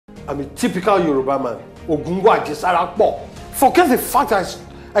I'm a typical Yoruba man. Forget the fact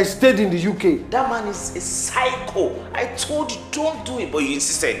I stayed in the UK. That man is a psycho. I told you don't do it, but you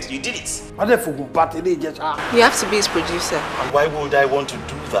insisted. You did it. You have to be his producer. And why would I want to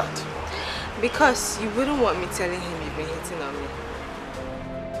do that? Because you wouldn't want me telling him you've been hitting on me.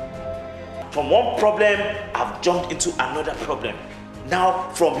 From one problem, I've jumped into another problem. Now,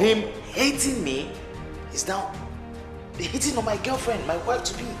 from him hating me, he's now hitting on my girlfriend, my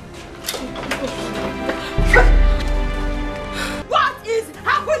wife-to-be. What is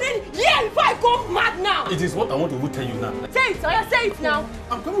happening here before I go mad now? It is what I want to tell you now. Say it, Oya, say it now.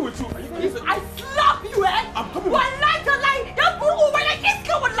 I'm coming with you. Are you going to say? I slap you, eh? I'm coming with you. Lie to lie. Don't put over like this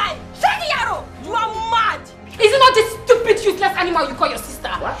girl would lie. Shut the arrow. You are mad. Is it not this stupid, useless animal you call your sister?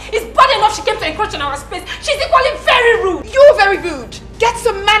 What? It's bad enough she came to encroach on our space. She's equally very rude. You're very rude. Get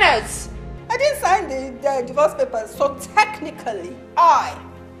some manners. I didn't sign the divorce papers, so technically, I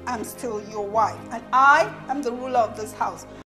am still your wife, and I am the ruler of this house.